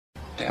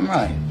Damn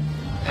right.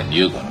 And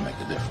you're gonna make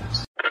a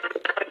difference.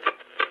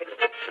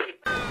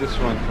 This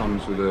one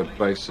comes with a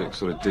basic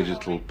sort of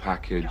digital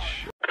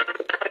package.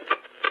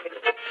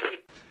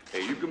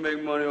 Hey, you can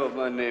make money off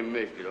my name,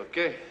 make it,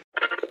 okay?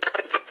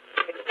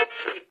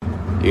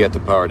 You got the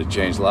power to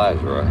change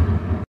lives, Roy.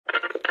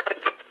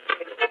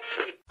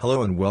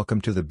 Hello and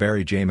welcome to the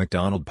Barry J.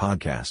 McDonald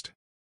podcast.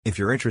 If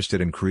you're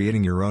interested in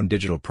creating your own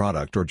digital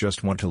product or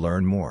just want to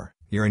learn more,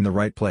 you're in the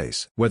right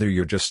place. Whether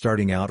you're just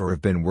starting out or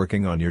have been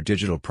working on your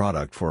digital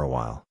product for a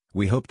while,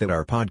 we hope that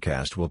our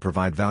podcast will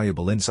provide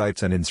valuable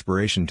insights and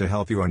inspiration to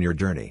help you on your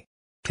journey.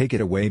 Take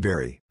it away,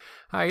 Barry.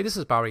 Hi, this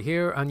is Barry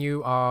here, and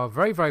you are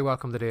very, very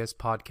welcome to today's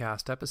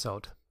podcast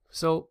episode.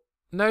 So,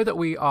 now that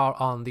we are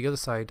on the other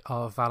side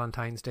of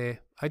Valentine's Day,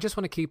 I just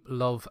want to keep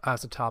love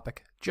as a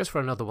topic just for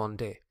another one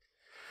day.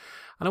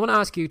 And I want to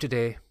ask you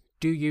today,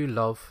 do you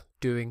love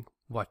doing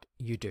what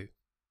you do?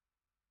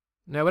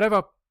 Now,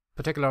 whatever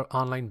particular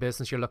online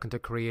business you're looking to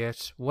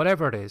create,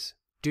 whatever it is,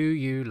 do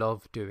you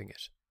love doing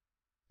it?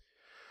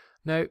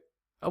 Now,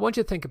 I want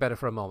you to think about it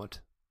for a moment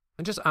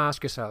and just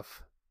ask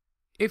yourself,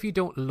 if you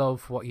don't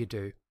love what you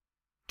do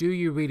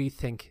you really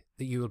think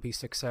that you will be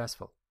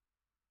successful?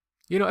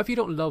 You know, if you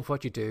don't love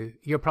what you do,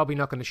 you're probably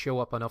not going to show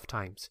up enough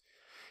times.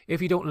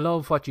 If you don't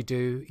love what you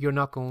do, you're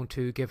not going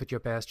to give it your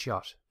best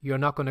shot. You're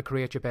not going to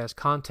create your best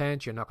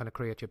content. You're not going to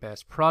create your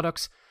best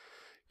products.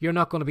 You're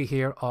not going to be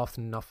here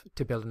often enough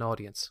to build an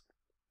audience.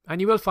 And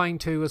you will find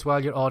too as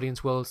well, your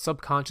audience will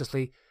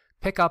subconsciously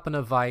pick up on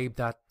a vibe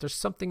that there's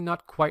something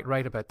not quite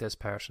right about this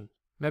person.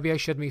 Maybe I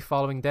shouldn't be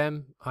following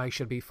them. I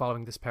should be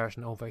following this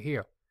person over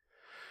here.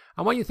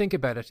 And when you think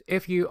about it,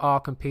 if you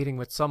are competing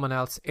with someone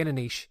else in a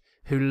niche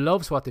who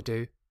loves what they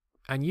do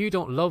and you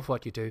don't love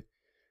what you do,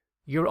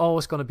 you're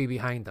always going to be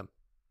behind them.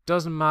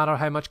 Doesn't matter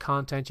how much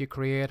content you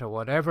create or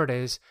whatever it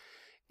is,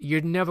 you're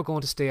never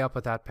going to stay up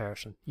with that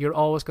person. You're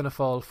always going to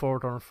fall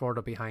further and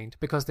further behind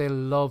because they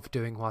love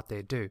doing what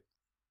they do.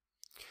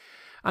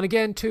 And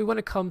again, too, when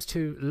it comes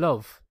to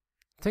love,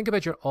 think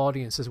about your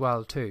audience as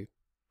well, too.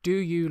 Do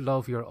you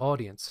love your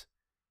audience?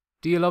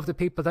 Do you love the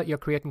people that you're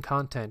creating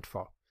content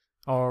for,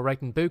 or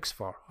writing books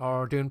for,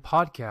 or doing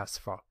podcasts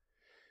for?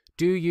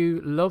 Do you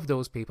love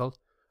those people,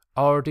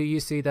 or do you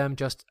see them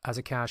just as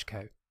a cash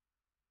cow?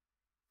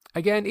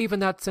 Again, even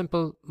that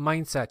simple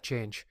mindset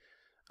change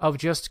of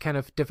just kind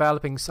of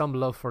developing some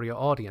love for your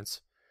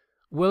audience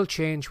will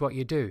change what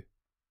you do.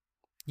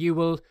 You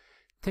will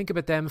think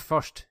about them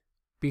first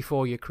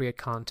before you create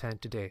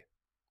content today.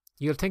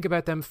 You'll think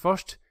about them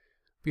first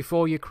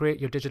before you create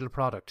your digital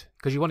product,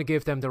 because you want to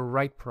give them the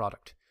right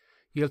product.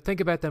 You'll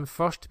think about them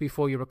first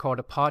before you record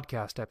a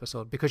podcast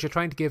episode, because you're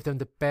trying to give them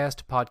the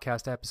best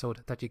podcast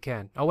episode that you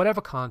can, or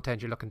whatever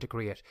content you're looking to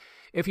create.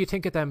 If you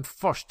think of them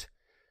first,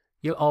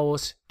 you'll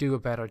always do a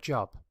better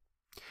job.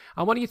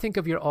 And when you think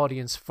of your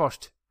audience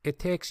first, it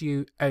takes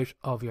you out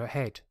of your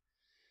head.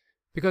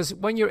 Because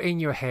when you're in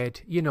your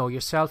head, you know,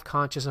 you're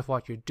self-conscious of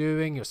what you're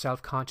doing, you're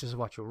self-conscious of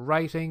what you're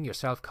writing, you're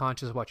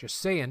self-conscious of what you're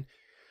saying.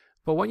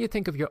 But when you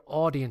think of your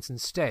audience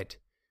instead,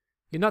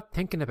 you're not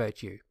thinking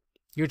about you.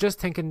 You're just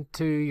thinking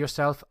to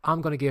yourself,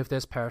 I'm going to give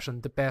this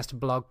person the best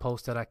blog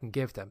post that I can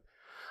give them.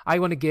 I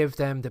want to give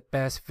them the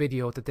best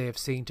video that they have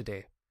seen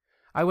today.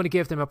 I want to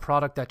give them a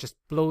product that just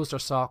blows their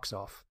socks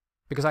off,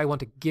 because I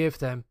want to give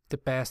them the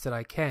best that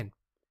I can.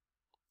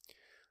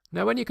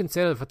 Now, when you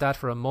consider that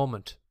for a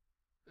moment,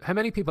 how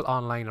many people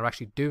online are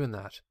actually doing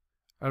that,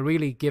 are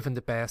really giving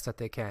the best that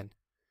they can,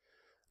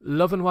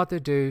 loving what they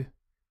do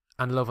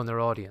and loving their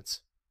audience?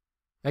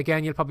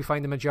 Again, you'll probably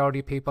find the majority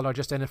of people are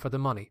just in it for the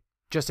money,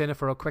 just in it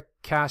for a quick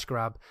cash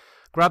grab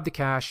the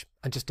cash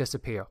and just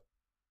disappear.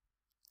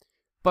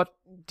 But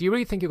do you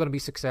really think you're going to be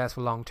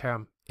successful long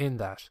term in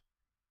that?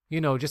 You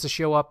know, just to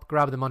show up,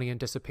 grab the money and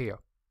disappear.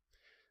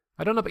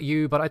 I don't know about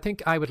you, but I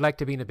think I would like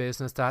to be in a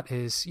business that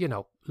is, you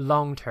know,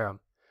 long term,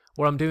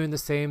 where I'm doing the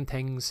same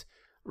things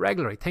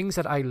regularly, things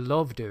that I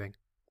love doing.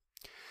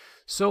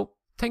 So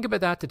think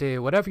about that today,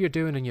 whatever you're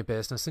doing in your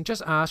business, and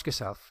just ask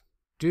yourself,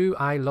 do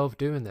I love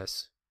doing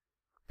this?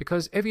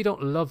 Because if you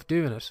don't love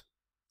doing it,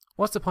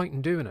 what's the point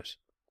in doing it?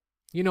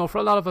 You know, for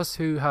a lot of us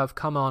who have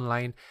come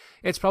online,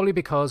 it's probably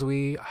because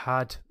we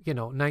had,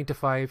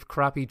 9-to-5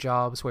 crappy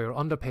jobs where we're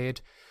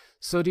underpaid.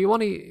 So do you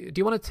want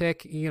to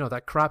take,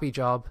 that crappy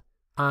job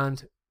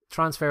and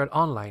transfer it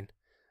online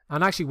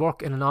and actually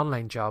work in an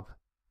online job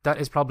that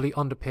is probably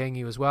underpaying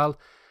you as well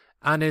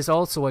and is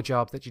also a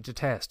job that you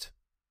detest?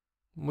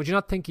 Would you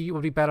not think you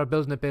would be better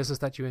building a business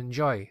that you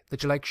enjoy,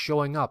 that you like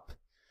showing up?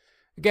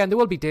 Again, there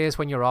will be days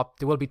when you're up,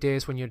 there will be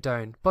days when you're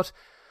down, but,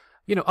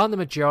 on the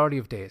majority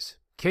of days,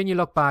 can you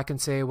look back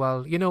and say,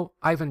 well,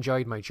 I've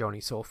enjoyed my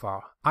journey so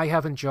far. I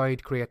have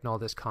enjoyed creating all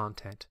this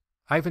content.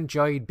 I've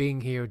enjoyed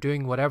being here,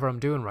 doing whatever I'm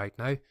doing right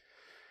now.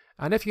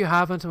 And if you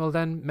haven't, well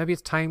then maybe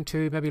it's time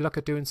to look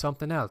at doing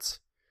something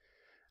else.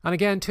 And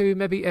again too,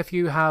 maybe if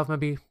you have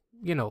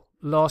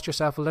lost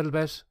yourself a little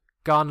bit,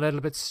 gone a little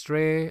bit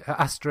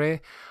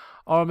astray,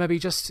 or maybe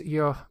just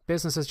your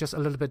business is just a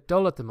little bit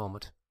dull at the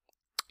moment.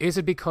 Is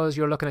it because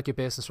you're looking at your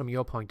business from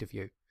your point of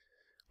view?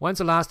 When's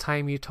the last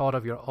time you thought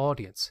of your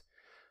audience?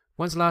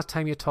 When's the last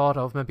time you thought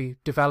of maybe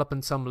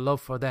developing some love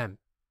for them,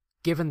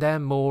 giving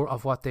them more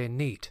of what they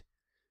need?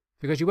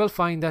 Because you will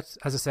find that,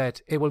 as I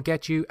said, it will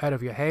get you out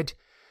of your head.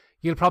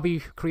 You'll probably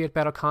create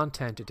better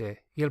content today.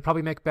 You'll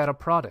probably make better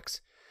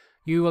products.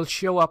 You will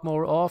show up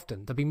more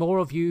often. There'll be more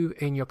of you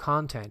in your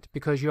content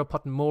because you're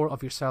putting more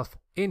of yourself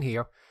in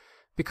here,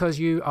 because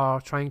you are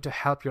trying to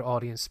help your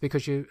audience,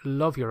 because you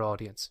love your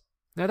audience.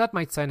 Now that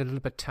might sound a little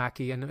bit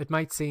tacky and it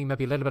might seem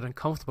maybe a little bit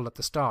uncomfortable at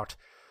the start,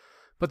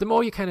 but the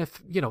more you kind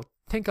of,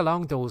 think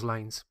along those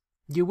lines,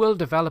 you will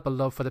develop a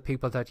love for the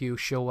people that you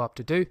show up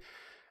to do,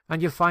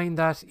 and you'll find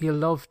that you'll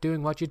love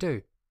doing what you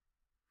do.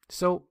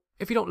 So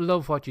if you don't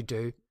love what you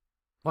do,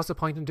 what's the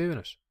point in doing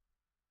it?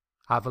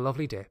 Have a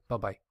lovely day.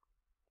 Bye-bye.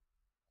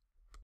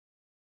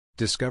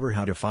 Discover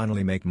how to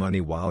finally make money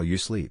while you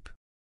sleep.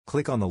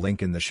 Click on the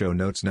link in the show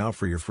notes now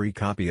for your free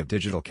copy of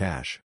Digital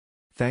Cash.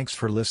 Thanks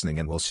for listening,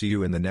 and we'll see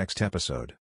you in the next episode.